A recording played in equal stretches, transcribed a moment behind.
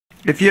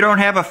If you don't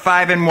have a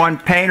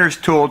 5-in-1 painter's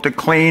tool to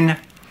clean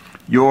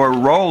your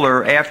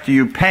roller after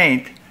you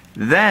paint,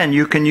 then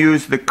you can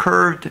use the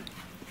curved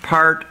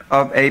part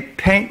of a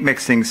paint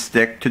mixing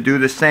stick to do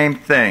the same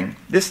thing.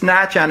 This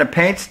notch on a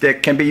paint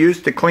stick can be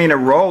used to clean a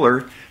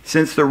roller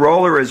since the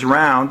roller is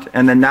round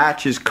and the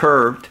notch is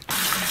curved.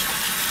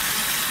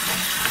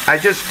 I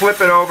just flip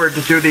it over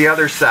to do the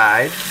other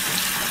side.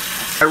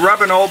 I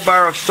rub an old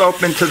bar of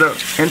soap into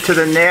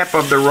the nap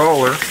of the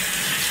roller.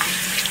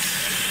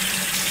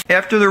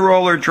 After the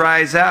roller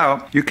dries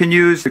out, you can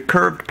use the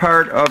curved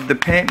part of the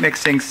paint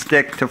mixing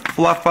stick to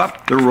fluff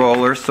up the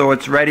roller so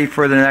it's ready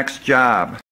for the next job.